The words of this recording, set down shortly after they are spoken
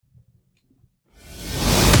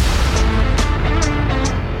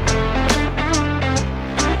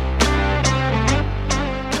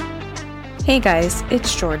Hey guys,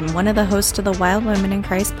 it's Jordan, one of the hosts of the Wild Women in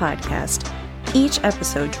Christ podcast. Each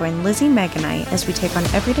episode, join Lizzie, Meg, and I as we take on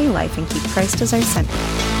everyday life and keep Christ as our center.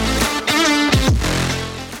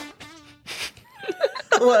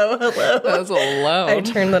 Hello. That was a low. I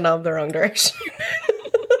turned the knob the wrong direction.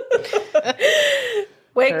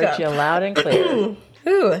 Wake Heard up. you loud and clear.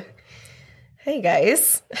 Ooh. Hey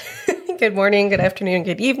guys. Good morning, good afternoon,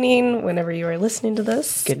 good evening, whenever you are listening to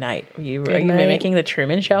this. Good night. Are you night. mimicking the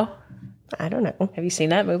Truman Show? I don't know. Have you seen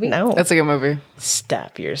that movie? No. That's a good movie.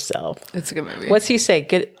 Stop yourself. It's a good movie. What's he say?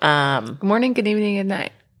 Good. Good morning, good evening, good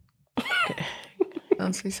night.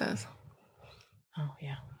 That's what he says. Oh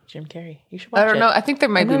yeah, Jim Carrey. You should watch I don't it. know. I think there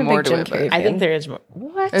might I'm be not a more big to Jim it, Carrey but I think there is more.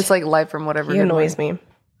 What? it's like live from whatever. He good annoys morning.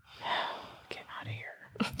 me. Get out of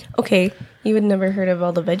here. Okay. You had never heard of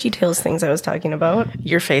all the VeggieTales things I was talking about.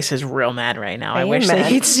 Your face is real mad right now. I am wish mad. they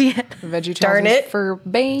could see it. Veggie Darn Tales is it. for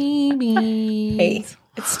babies. Hey,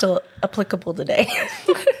 it's still applicable today.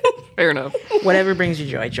 Fair enough. Whatever brings you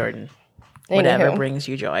joy, Jordan. Whatever Anywho. brings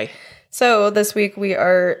you joy. So this week we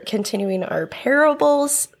are continuing our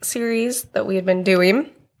parables series that we had been doing.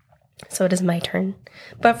 So it is my turn.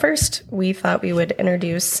 But first, we thought we would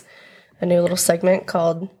introduce a new little segment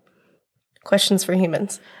called Questions for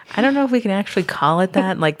Humans. I don't know if we can actually call it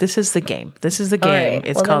that. Like, this is the game. This is the All game. right.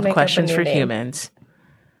 It's Well, then called make up a Questions new for name. Humans.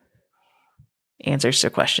 Answers to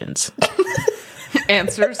questions.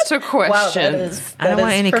 Answers to Wow, questions. I don't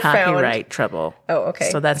want any profound. copyright trouble. Oh, okay.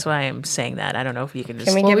 So that's why I'm saying that. I don't know if you can just.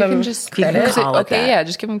 Can we Well, give we him can just you can credit? call it okay, that. yeah,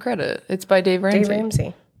 just give him credit. It's by Dave Ramsey. Dave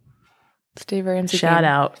Ramsey. It's Dave Ramsey. Shout game.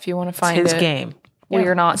 out. if you want to It's find his it. game. We Yeah.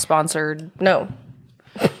 are not sponsored. No,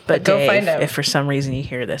 But Go Dave, find out. if for some reason you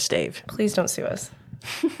hear this, Dave, please don't sue us.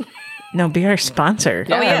 no, be our sponsor.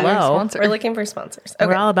 Yeah, yeah. we're a Hello. sponsor. We're looking for sponsors. We're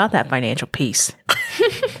Okay. all about that financial piece.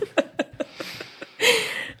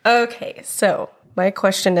 Okay, so my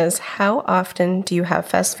question is, how often do you have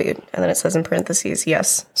fast food? And then it says in parentheses,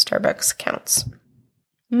 yes, Starbucks counts.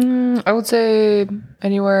 I would say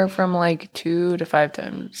anywhere from like 2 to 5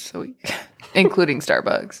 times a week, including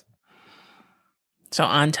Starbucks. So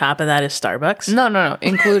on top of that is Starbucks. No,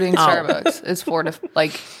 including Oh. Starbucks. It's 4 to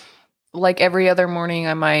like every other morning.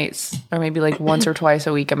 I might, or maybe like once or twice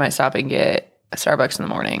a week, I might stop and get a Starbucks in the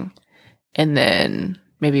morning, and then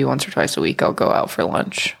maybe once or twice a week, I'll go out for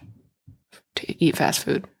lunch to eat fast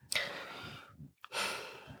food.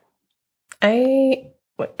 I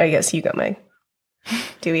guess you got my.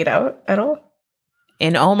 Do you eat out at all?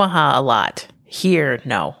 In Omaha, a lot. Here,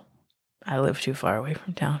 no. I live too far away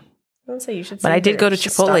from town. I don't say you should. But say I did you're go to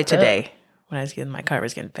just Chipotle stocked up. today when I was getting my car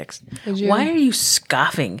was getting fixed. Did you? Why are you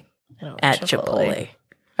scoffing Oh, at Chipotle?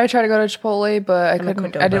 I tried to go to Chipotle, but I I'm a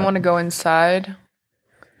couldn't. Qdoba. I didn't want to go inside.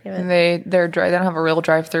 Damn And it. they don't have a real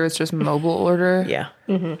drive-through. It's just mobile order. Yeah.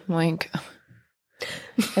 Like,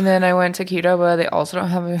 and then I went to Qdoba. They also don't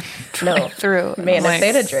have a No. drive-through. Man, I'm like, if they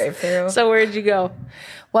had a drive-through. So where'd you go?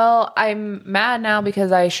 well, I'm mad now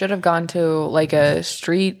because I should have gone to like a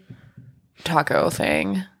street taco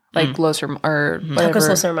thing, like Los or whatever. Tacos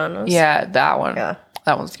Los Hermanos. Yeah, that one. Yeah.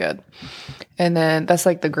 That one's good. And then that's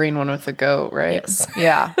like the green one with the goat, right? Yes.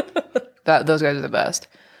 Yeah. Those guys are the best.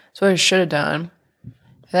 So what I should have done.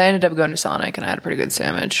 And I ended up going to Sonic and I had a pretty good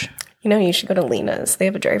sandwich. You know, you should go to Lena's. They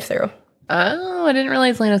have a drive-through. Oh, I didn't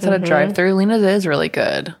realize Lena's had a drive-through. Lena's is really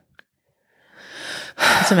good.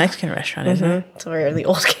 It's a Mexican restaurant, isn't it? It's where the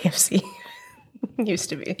old KFC used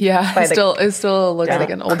to be. Yeah, By it still looks like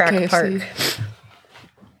an old Crack KFC. Park.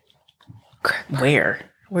 Where?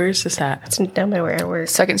 Where's this at? It's down by where I work.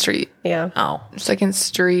 Second Street. Yeah. Oh, 2nd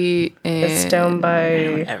Street. And It's down I by...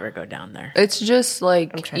 don't ever go down there. It's just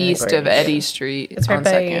like trying to east think where of it is. Eddy Street. It's right on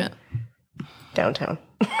by- 2nd. downtown.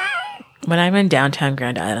 When I'm in downtown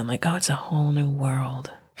Grand Island, I'm like, oh, it's a whole new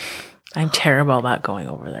world. I'm terrible about going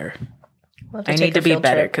over there. We'll have to I take need to a be field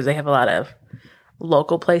better trip. because they have a lot of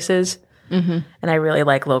local places. And I really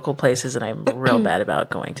like local places, and I'm real bad about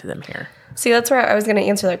going to them here. See, that's where I was going to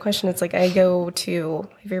answer that question. It's like I go to...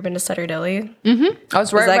 Have you ever been to Sutter Deli? I was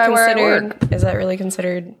Is right that by where I work. considered... Is that really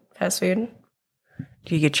considered fast food?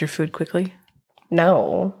 Do you get your food quickly?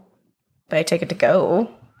 No. But I take it to go.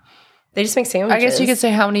 They just make sandwiches. I guess you could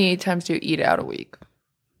say how many times do you eat out a week?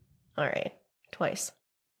 All right. Twice.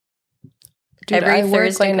 Dude, Every I work,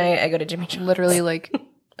 Thursday like, night, I go to Jimmy John's. Literally like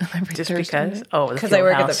every Just Thursday because? night. Oh, the Because I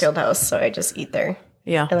work at the house. field house, so I just eat there.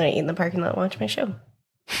 Yeah. And then I eat in the parking lot and watch my show.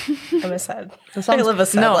 I'm a sad. That sounds- I live a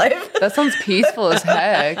sad no, life. That sounds peaceful as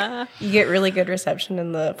heck. You get really good reception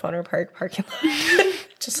in the Fauner Park parking lot.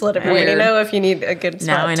 Just let everybody Weird. know if you need a good spot.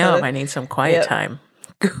 Now I know to- if I need some quiet Yep. time.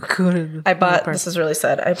 Go to the I bought, park. this is really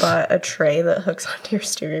sad, I bought a tray that hooks onto your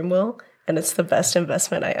steering wheel, and it's the best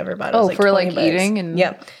investment I ever bought. It Oh, was for, 20 like, bucks. eating and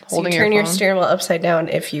yeah. So holding you your turn your phone? steering wheel upside down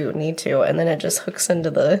if you need to, and then it just hooks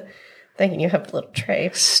into the thing, and you have a little tray.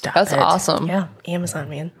 Stop That's it. awesome. Yeah, Amazon,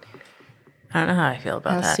 man. I don't know how I feel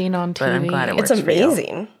about As that. seen on But I'm TV. glad it It's works for you.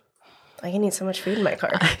 amazing. I can eat so much food in my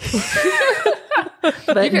car.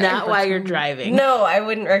 But not while you're driving. No, I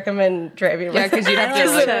wouldn't recommend driving. Yeah, 'cause you'd have to,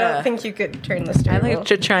 Because like, I don't think you could turn the I steering wheel. like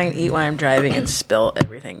to try and eat while I'm driving and spill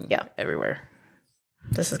everything Yeah. everywhere.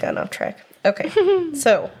 This has gotten off track. Okay,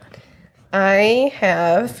 so I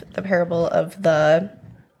have the parable of the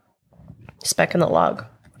speck in the log,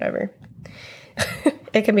 whatever.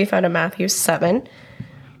 It can be found in Matthew 7.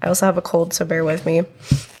 I also have a cold, so bear with me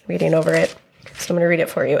reading over it. So I'm going to read it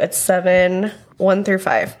for you. It's 7, 1 through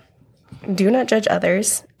 5. Do not judge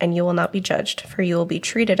others, and you will not be judged, for you will be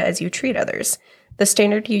treated as you treat others. The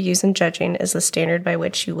standard you use in judging is the standard by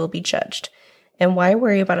which you will be judged. And why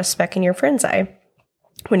worry about a speck in your friend's eye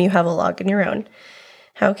when you have a log in your own?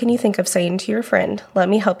 How can you think of saying to your friend, let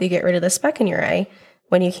me help you get rid of the speck in your eye,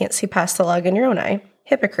 when you can't see past the log in your own eye?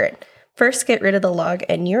 Hypocrite. First get rid of the log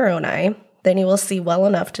in your own eye, then you will see well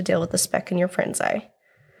enough to deal with the speck in your friend's eye.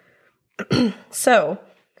 So,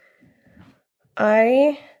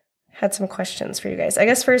 I had some questions for you guys. I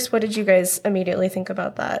guess first, what did you guys immediately think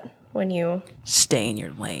about that when you... Stay in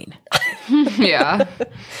your lane. Yeah.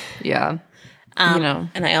 Yeah.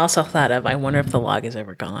 And I also thought of, I wonder if the log is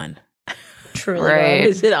ever gone. Truly Right.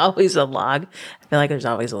 Is it always a log? I feel like there's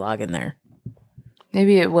always a log in there.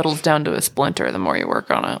 Maybe it whittles down to a splinter the more you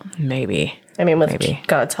work on it. Maybe. I mean, with Maybe.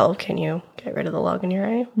 God's help, can you get rid of the log in your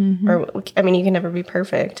eye? Or, I mean, you can never be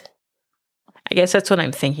perfect. I guess that's what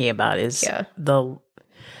I'm thinking about is Yeah.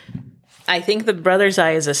 I think the brother's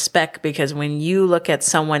eye is a speck because when you look at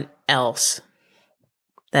someone else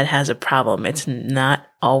that has a problem, it's not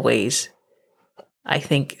always, I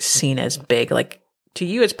think, seen as big. Like to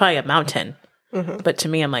you, it's probably a mountain. But to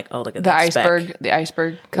me, I'm like, oh, look at The that speck.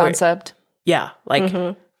 iceberg concept. Yeah.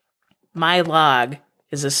 Like my log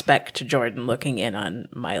is a speck to Jordan looking in on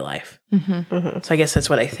my life. So I guess that's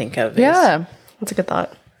what I think of. Yeah. That's a good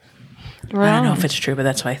thought. I don't know if it's true, but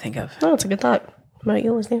that's what I think of. No, it's a good thought. What about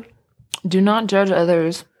you, Lizzie? Do not judge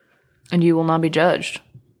others, and you will not be judged.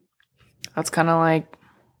 That's kind of like,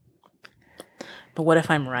 But what if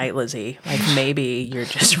I'm right, Lizzie? Like maybe you're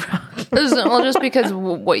just wrong. well, just because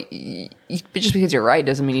just because you're right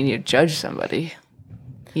doesn't mean you need to judge somebody.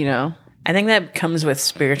 You know? I think that comes with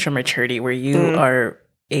spiritual maturity where you are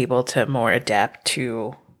able to more adapt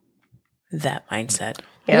to that mindset.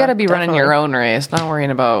 You got to be running your own race, not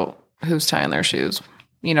worrying about who's tying their shoes.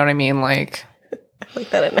 You know what I mean? Like, I like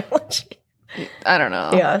that analogy. I don't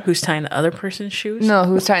know. Yeah. Who's tying the other person's shoes? No,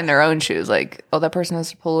 who's tying their own shoes? Like, oh, that person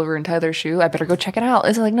has to pull over and tie their shoe. I better go check it out.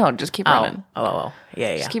 It's like, no, just keep running. Oh.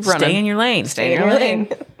 Yeah. Just keep running. Stay in your lane. Stay in your lane.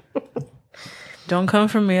 Don't come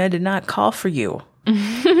for me. I did not call for you.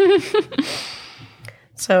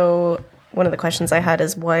 So, one of the questions I had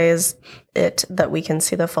is why is it that we can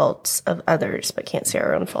see the faults of others but can't see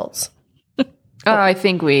our own faults? I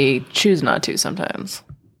think we choose not to sometimes.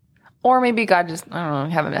 Or maybe God just, I don't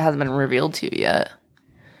know, it hasn't been revealed to you yet.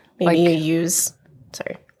 Maybe you use...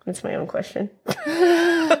 Sorry, that's my own question.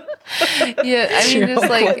 Yeah, I mean, just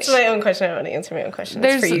like, It's my own question. I don't want to answer my own question.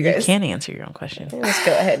 It's for you You guys. can't answer your own question. Let's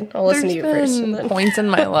go ahead. I'll listen to you there's first. been and then- points in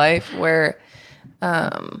my life where,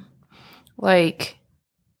 like,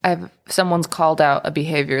 someone's called out a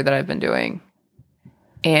behavior that I've been doing,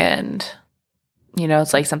 and you know,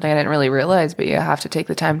 it's like something I didn't really realize, but you have to take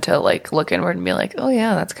the time to like look inward and be like, oh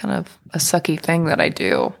yeah, that's kind of a sucky thing that I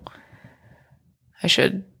do. I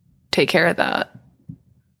should take care of that.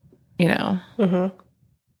 You know, Do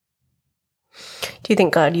you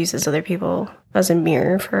think God uses other people as a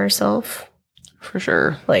mirror for ourselves? for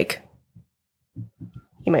sure. Like,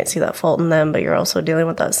 you might see that fault in them, but you're also dealing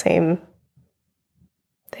with that same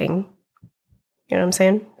thing. You know what I'm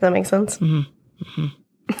saying? Does that make sense? I'm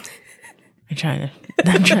trying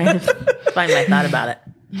to find my thought about it.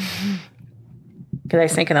 Because I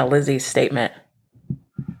was thinking of Lizzie's statement.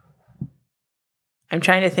 I'm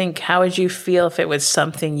trying to think, how would you feel if it was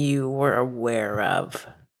something you were aware of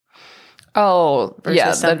Oh, versus yeah,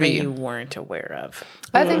 that'd something be. you weren't aware of?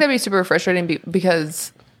 I think that'd be super frustrating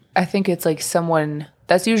because I think it's like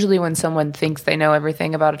that's usually when someone thinks they know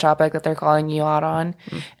everything about a topic that they're calling you out on.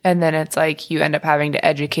 And then it's like you end up having to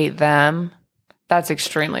educate them. That's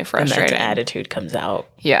extremely And frustrating. that attitude comes out.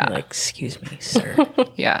 Yeah. You're like, excuse me, sir.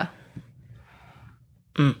 Yeah.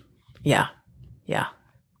 Yeah. Yeah.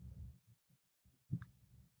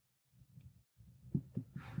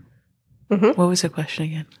 What was the question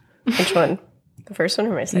again? Which one? The first one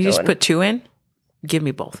or my second You just one? put two in? Give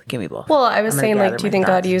me both. Give me both. Well, I was I'm gonna saying, like, gather do you my think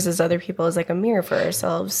God thoughts. uses other people as, like, a mirror for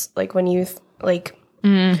ourselves? Like, when you,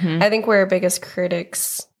 I think we're our biggest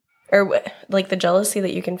critics, or, like, the jealousy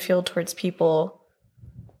that you can feel towards people.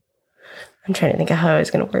 I'm trying to think of how I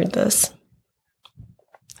was going to word this.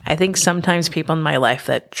 I think sometimes people in my life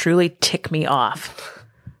that truly tick me off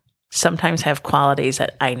sometimes have qualities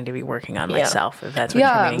that I need to be working on myself, if that's what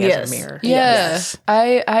Yeah. you're meaning Yes. as a mirror. Yeah. Yes.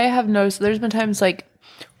 I have noticed there's been times like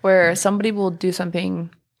where somebody will do something,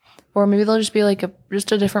 or maybe they'll just be like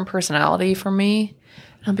just a different personality for me.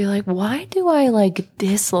 And I'll be like, why do I like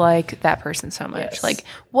dislike that person so much? Yes. Like,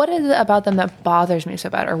 what is it about them that bothers me so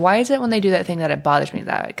bad? Or why is it when they do that thing that it bothers me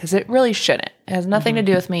that way? Because it really shouldn't. It has nothing to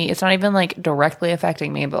do with me. It's not even like directly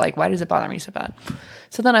affecting me, but like, why does it bother me so bad?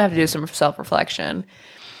 So then I have to do some self-reflection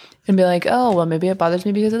and be like, oh, well, maybe it bothers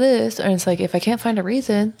me because of this. And it's like, if I can't find a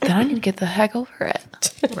reason, then I need to get the heck over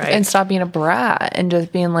it. Right. And stop being a brat and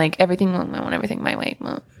just being like, everything, I want everything my way.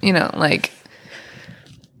 You know, like,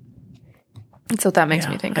 that's what that makes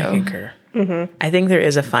me think I of. concur. Mm-hmm. I think there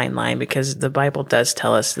is a fine line because the Bible does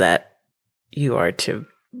tell us that you are to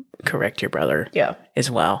correct your brother Yeah. as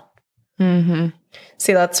well. Mm-hmm.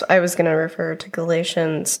 See, that's, I was going to refer to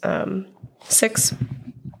Galatians 6,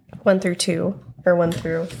 1 through 2, or 1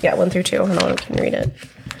 through 2. I don't know if I can read it.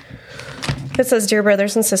 It says, "Dear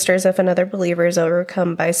brothers and sisters, if another believer is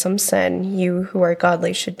overcome by some sin, you who are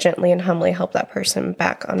godly should gently and humbly help that person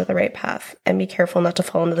back onto the right path, and be careful not to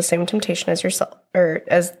fall into the same temptation as yourself, or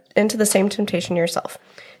as into the same temptation yourself.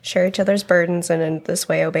 Share each other's burdens, and in this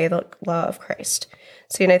way obey the law of Christ."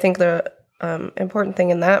 See, and I think the important thing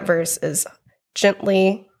in that verse is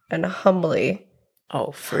gently and humbly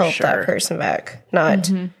Oh, for help sure. that person back.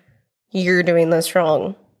 Not, you're doing this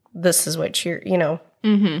wrong. This is what you're,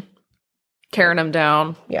 Mm-hmm. Tearing them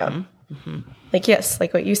down. yeah. Mm-hmm. Like, yes,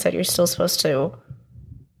 like what you said, you're still supposed to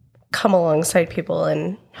come alongside people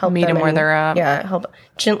and help Meet them where and- they're at. Yeah, help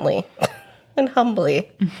gently and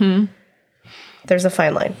humbly. Mm-hmm. There's a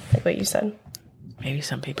fine line, like what you said. Maybe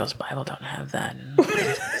some people's Bible don't have that.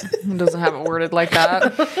 It doesn't have it worded like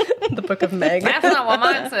that. The Book of Meg. That's not what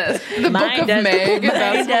mine says. The Book of does, Meg. Mine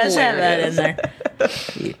That's does have that in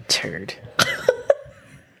hilarious. there. You turd.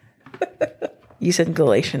 You said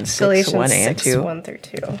Galatians 6, Galatians 1 and 6, 2. 1 through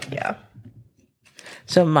 2. Yeah.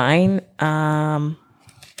 So mine, I'm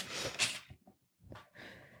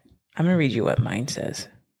going to read you what mine says.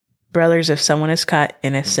 "Brothers, if someone is caught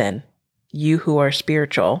in a sin, you who are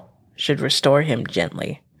spiritual should restore him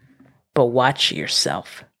gently, but watch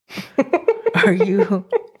yourself. Or you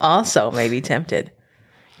also may be tempted.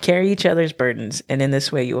 Carry each other's burdens, and in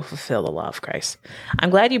this way you will fulfill the law of Christ." I'm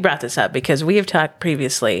glad you brought this up because we have talked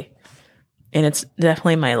previously, and it's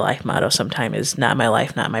definitely my life motto sometimes is not my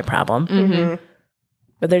life, not my problem. Mm-hmm.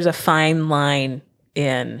 But there's a fine line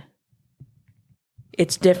in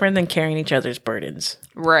it's different than carrying each other's burdens,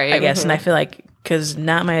 Right. I guess. And I feel like because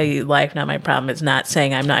not my life, not my problem, it's not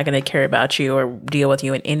saying I'm not going to care about you or deal with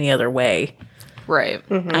you in any other way. Right.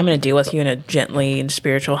 I'm going to deal with you in a gently and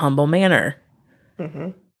spiritual, humble manner.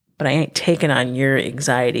 But I ain't taking on your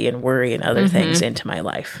anxiety and worry and other things into my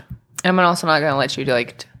life. I'm also not going to let you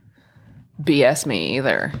like BS me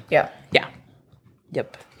either. Yeah. Yeah.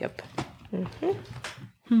 Yep.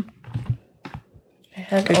 I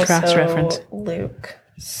had Good also cross-reference. Luke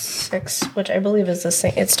 6, which I believe is the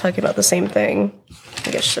same. It's talking about the same thing. I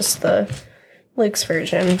think it's just the Luke's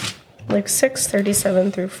version. Luke 6,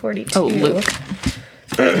 37 through 42. Oh, Luke.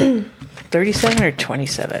 37 or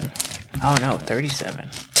 27? Oh, no, 37.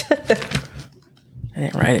 I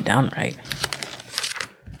didn't write it down right.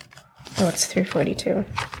 Oh, it's through 42.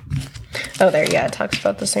 Oh, there, yeah, it talks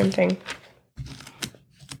about the same thing.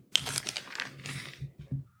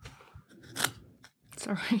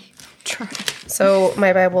 Sorry. Try. So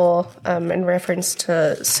my Bible, in reference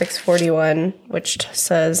to 641, which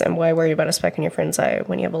says, "And why worry about a speck in your friend's eye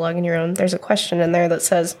when you have a log in your own?" There's a question in there that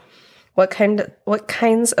says, what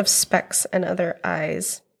kinds of specks in other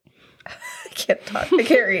eyes? I can't talk. I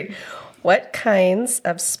can't read. What kinds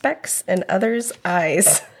of specks in others'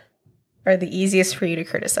 eyes are the easiest for you to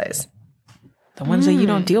criticize? The ones that you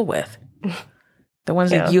don't deal with. The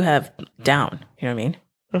ones Yeah. that you have down. You know what I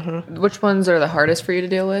mean? Which ones are the hardest for you to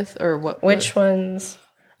deal with, or what? Which ones?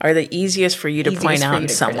 Are the easiest for you to Easiest point for out you in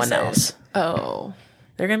to someone criticize. else. Oh,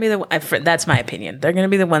 They're going to be that's my opinion. They're going to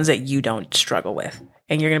be the ones that you don't struggle with.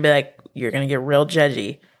 And you're going to be like, you're going to get real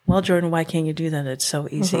judgy. Well, Jordan, why can't you do that? It's so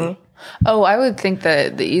easy. oh, I would think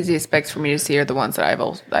that the easiest specs for me to see are the ones that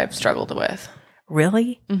I've struggled with.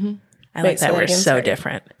 Really? Mm-hmm. I Wait, like say that that we're again, so sorry.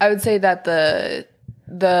 different. I would say that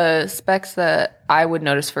the specs that I would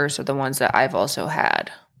notice first are the ones that I've also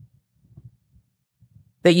had.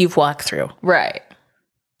 That you've walked through. Right.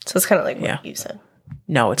 So it's kind of like Yeah. what you said.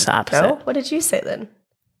 No, it's the opposite. No? What did you say then?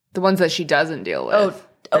 The ones that she doesn't deal with.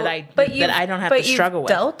 That I don't have to struggle with.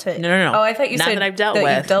 Dealt it. No. Oh, I thought you Not said that I've dealt that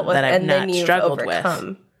with, you've dealt with, that I've and then not you've struggled with.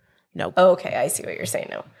 overcome. Nope. Oh, okay, I see what you're saying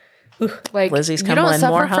now. Like Lizzie's you coming don't in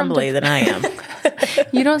suffer more from humbly than I am.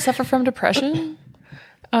 You don't suffer from depression?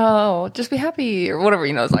 Oh, just be happy or whatever,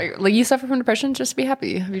 it's like you suffer from depression, just be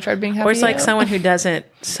happy. Have you tried being happy? Or it's like someone who doesn't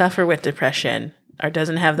suffer with depression or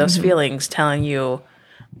doesn't have those feelings telling you,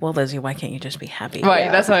 well, Lizzie, why can't you just be happy? Right,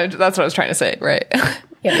 that's what I was trying to say, right?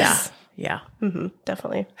 Yes. Yeah.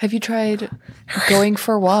 Definitely. Have you tried going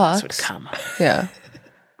for walks? This would come. Yeah.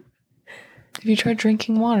 Have you tried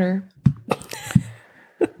drinking water?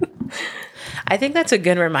 I think that's a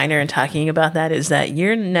good reminder in talking about that is that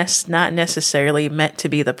you're not necessarily meant to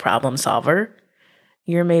be the problem solver.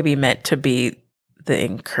 You're maybe meant to be the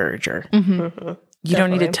encourager. You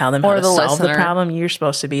don't need to tell them how to solve the problem. You're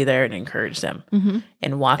supposed to be there and encourage them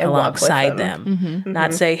and walk alongside them.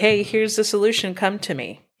 Not say, hey, here's the solution. Come to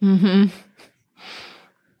me.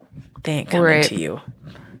 They ain't coming to you.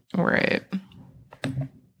 Right.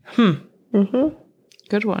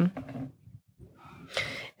 Good one.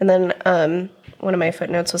 And then one of my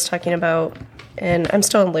footnotes was talking about, and I'm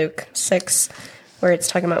still in Luke 6, where it's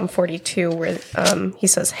talking about in 42, where he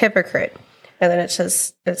says hypocrite. And then it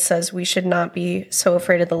says we should not be so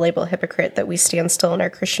afraid of the label hypocrite that we stand still in our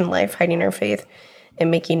Christian life, hiding our faith and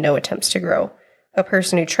making no attempts to grow. A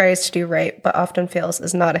person who tries to do right but often fails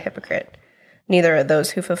is not a hypocrite. Neither are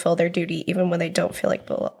those who fulfill their duty even when they don't feel like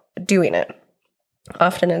doing it.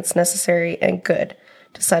 Often it's necessary and good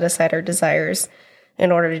to set aside our desires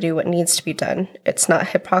in order to do what needs to be done. It's not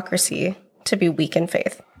hypocrisy to be weak in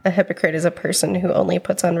faith. A hypocrite is a person who only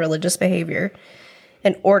puts on religious behavior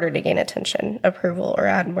in order to gain attention, approval, or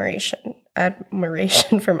admiration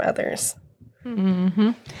from others.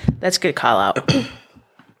 That's a good call out.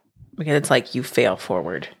 Because it's like you fail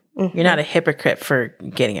forward. You're not a hypocrite for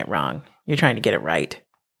getting it wrong. You're trying to get it right.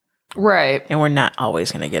 Right. And we're not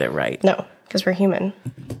always going to get it right. No, because we're human.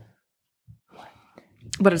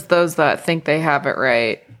 But it's those that think they have it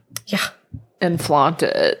right Yeah. and flaunt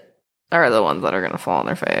it are the ones that are going to fall on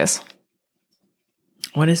their face.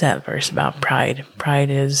 What is that verse about pride? Pride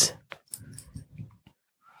is...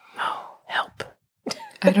 Oh, help.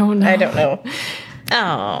 I don't know. I don't know.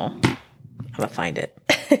 Oh. I'm going to find it.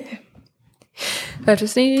 I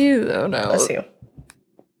just need you, though. No. Bless you.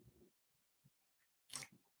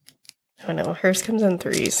 Oh no, hers comes in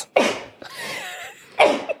threes.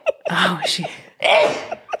 Oh, she...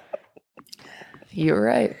 You were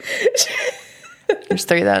right. There's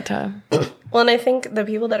three that time. Well, and I think the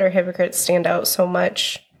people that are hypocrites stand out so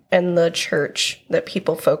much in the church that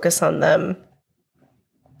people focus on them.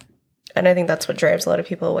 And I think that's what drives a lot of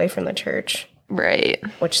people away from the church, Right.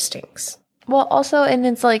 which stinks. Well, also, and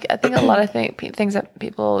it's like, I think a lot of things that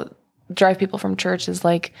people drive people from church is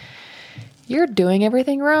like, you're doing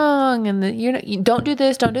everything wrong, and you don't do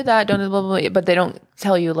this, don't do that, don't do blah, blah, blah. But they don't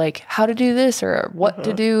tell you like how to do this or what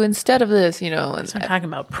to do instead of this, And I'm talking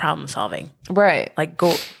about problem solving. right. Like,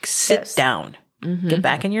 go sit Yes. down. Get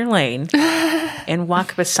back in your lane and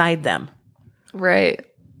walk beside them. Right.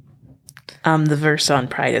 The verse on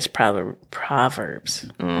pride is Proverbs.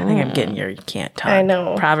 I think I'm getting you can't talk. I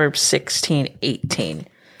know. Proverbs 16:18.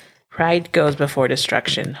 Pride goes before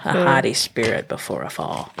destruction, a haughty spirit before a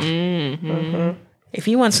fall. If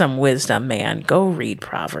you want some wisdom, man, go read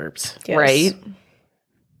Proverbs. Yes. Right.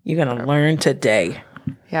 You're going to learn today.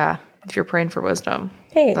 Yeah. If you're praying for wisdom,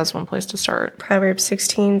 Hey, that's one place to start. Proverbs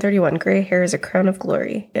 16:31. Gray hair is a crown of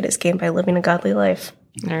glory. It is gained by living a godly life.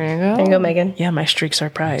 There you go. There you go, Megan. Yeah, my streaks are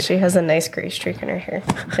pride. She has a nice gray streak in her hair.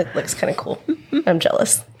 It looks kind of cool. I'm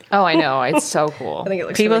jealous. Oh, I know. It's so cool. I think it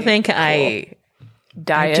looks People really think cool. I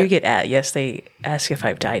Diet. do get at. Yes, they ask if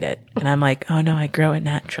I've dyed it. And I'm like, oh no, I grow it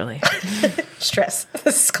naturally. Stress.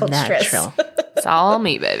 This is called stress. Natural. It's all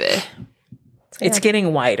me, baby. It's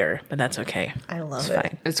getting wider, but that's okay. I love It's it.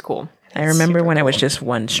 fine. It's cool. I remember when it was just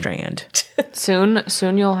one strand. Soon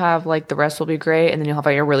you'll have like the rest will be gray, and then you'll have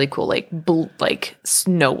like a really cool like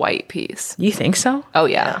Snow White piece. You think so? Oh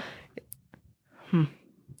yeah.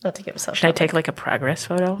 Not to give myself. Should I take like a progress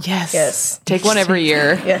photo? Yes. Yes. Take one every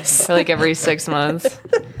year. Yes. For like every 6 months.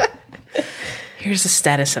 Here's the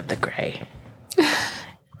status of the gray.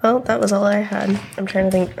 Well, that was all I had. I'm trying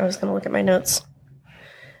to think. I was going to look at my notes.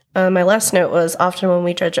 My last note was often when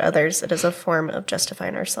we judge others, it is a form of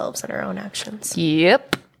justifying ourselves and our own actions.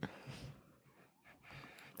 Yep.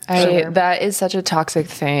 That is such a toxic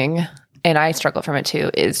thing, and I struggle from it too,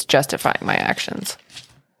 is justifying my actions.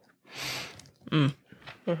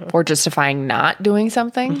 Or justifying not doing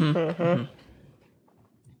something.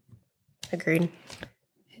 Agreed.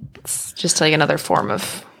 just like another form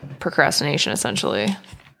of procrastination, essentially.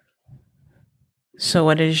 So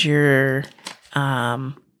what is your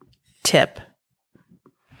tip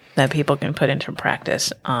that people can put into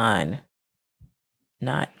practice on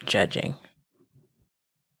not judging?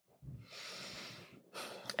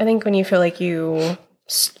 I think when you feel like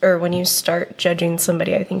when you start judging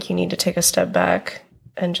somebody, I think you need to take a step back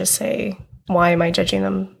and just say, why am I judging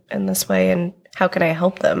them in this way? And how can I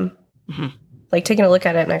help them? Mm-hmm. Like taking a look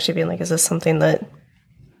at it and actually being like, is this something that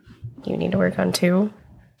you need to work on too?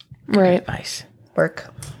 Right. Advice. Go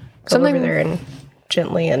over there and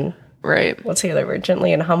gently and right. what's the other word?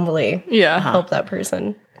 Gently and humbly help that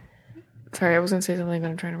person. Sorry, I was going to say something, but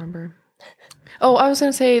I'm trying to remember. Oh, I was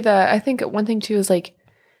going to say that I think one thing too is like,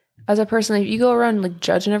 as a person, if you go around like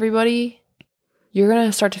judging everybody, you're going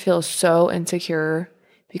to start to feel so insecure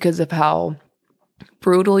because of how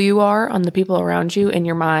brutal you are on the people around you in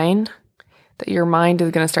your mind, that your mind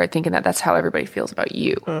is going to start thinking that that's how everybody feels about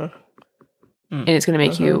you. And it's going to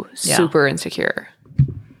make you super insecure.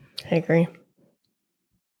 I agree.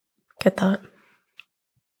 Good thought.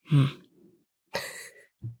 Do you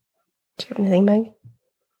have anything, Meg?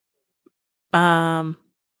 The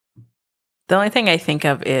only thing I think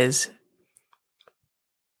of is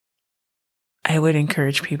I would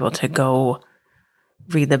encourage people to go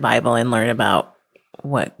read the Bible and learn about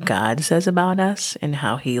what God says about us and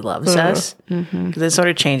how he loves us. Because it sort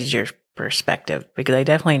of changes your perspective. Because I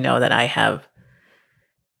definitely know that I have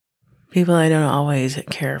people I don't always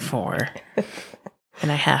care for.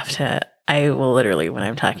 And I will literally, when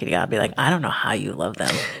I'm talking to God, be like, I don't know how you love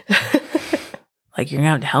them. Like, you're going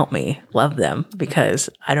to have to help me love them because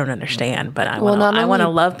I don't understand. But I want to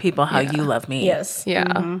love people how you love me. Yes.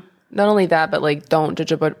 Yeah. Not only that, but like, don't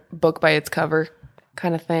judge a book by its cover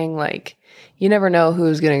kind of thing. Like, you never know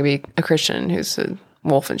who's going to be a Christian who's a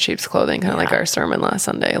wolf in sheep's clothing, kind of like our sermon last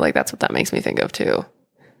Sunday. Like, that's what that makes me think of too.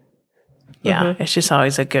 Yeah. It's just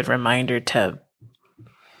always a good reminder to,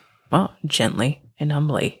 gently and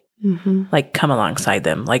humbly, like, come alongside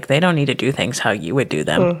them. Like, they don't need to do things how you would do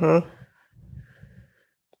them.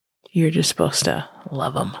 You're just supposed to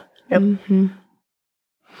love them. Yep.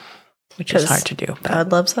 Which is hard to do.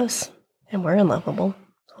 God loves us, and we're unlovable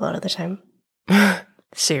a lot of the time.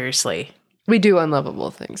 Seriously. We do unlovable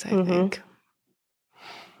things, I think.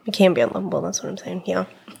 We can be unlovable, that's what I'm saying. Yeah.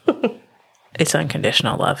 It's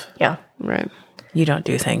unconditional love. Yeah. Right. You don't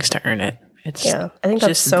do things to earn it. It's I think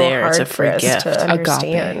that's just so there. hard It's a for free us gift. to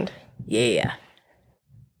understand. Yeah.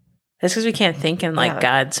 That's because we can't think in like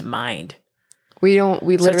God's mind. We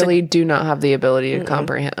literally do not have the ability to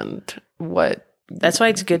comprehend what. That's why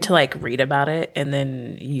it's good to like read about it, and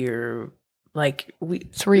then you're like,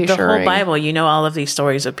 it's reassuring. The whole Bible, you know, all of these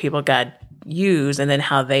stories of people God used, and then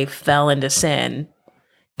how they fell into sin.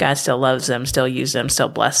 God still loves them, still used them, still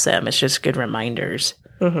blessed them. It's just good reminders.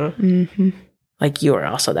 Like, you are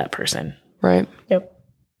also that person, right? Yep.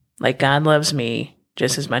 Like, God loves me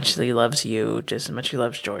just as much as he loves you, just as much as he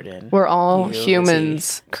loves Jordan. We're all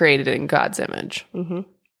humans created in God's image.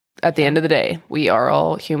 At the end of the day, we are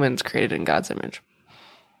all humans created in God's image.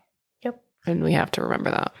 Yep. And we have to remember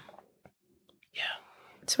that. Yeah.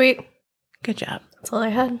 Sweet. Good job. That's all I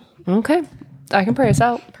had. Okay. I can pray us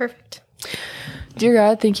out. Perfect. Dear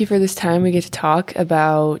God, thank you for this time we get to talk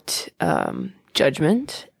about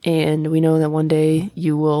judgment. And we know that one day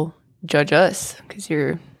you will judge us because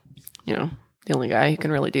you're, the only guy who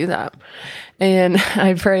can really do that. And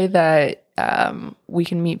I pray that we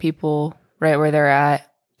can meet people right where they're at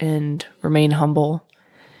and remain humble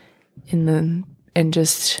and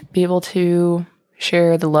just be able to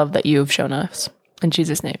share the love that you have shown us. In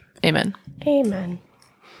Jesus' name, amen. Amen.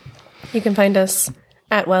 You can find us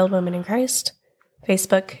at Wild Women in Christ,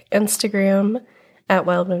 Facebook, Instagram, at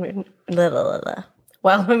Wild Women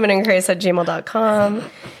in Christ at gmail.com.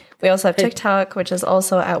 We also have TikTok, which is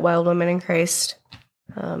also at Wild Women in Christ.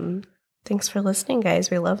 Thanks for listening,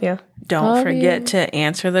 guys. We love you. Don't forget to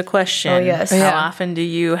answer the question. Oh, yes. How often do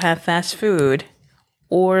you have fast food?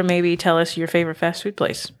 Or maybe tell us your favorite fast food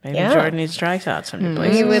place. Maybe Jordan needs to try out some new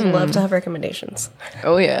places. We would love to have recommendations.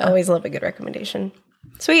 Oh, yeah. Always love a good recommendation.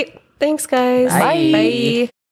 Sweet. Thanks, guys. Bye. Bye.